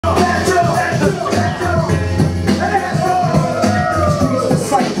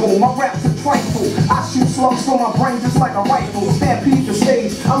slugs for my brain just like a rifle. Stampede the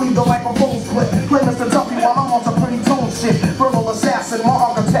stage, I leave the microphone split. Play Mr. Duffy while I'm on some pretty tone shit. Verbal assassin, my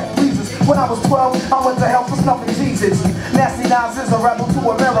architect pleases. When I was 12, I went to hell for snuffing Jesus. Nasty Nas is a rebel to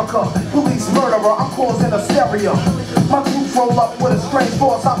America. Police murderer, I'm causing hysteria. My group roll up with a strange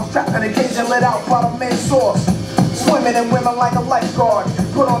force. I was trapped in a cage and let out by the main source. Swimming in women like a lifeguard.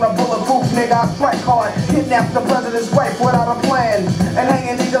 Put on a bulletproof, nigga, I strike hard. Kidnap the president's wife without a plan. And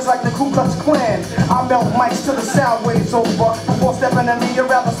hanging niggas like the Ku Klux Klan. I melt mics till the sound waves over. Before stepping to me, you'd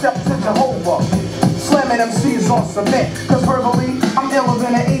rather step to Jehovah. Slamming MCs on cement. Cause verbally, I'm iller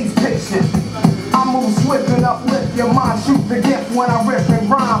than an AIDS patient. I move swift and uplift your mind. Shoot the gift when I rip and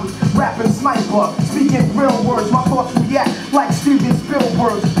rhyme. Rapping sniper, speaking real words. My thoughts react like Steven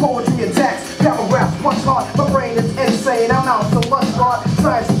Spielberg's poetry attacks. Paragraphs punch hard, my brain is insane. I'm out to lunch guard,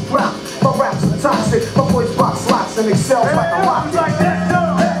 science is crap. My raps are toxic, my voice box locks and excels like a rock.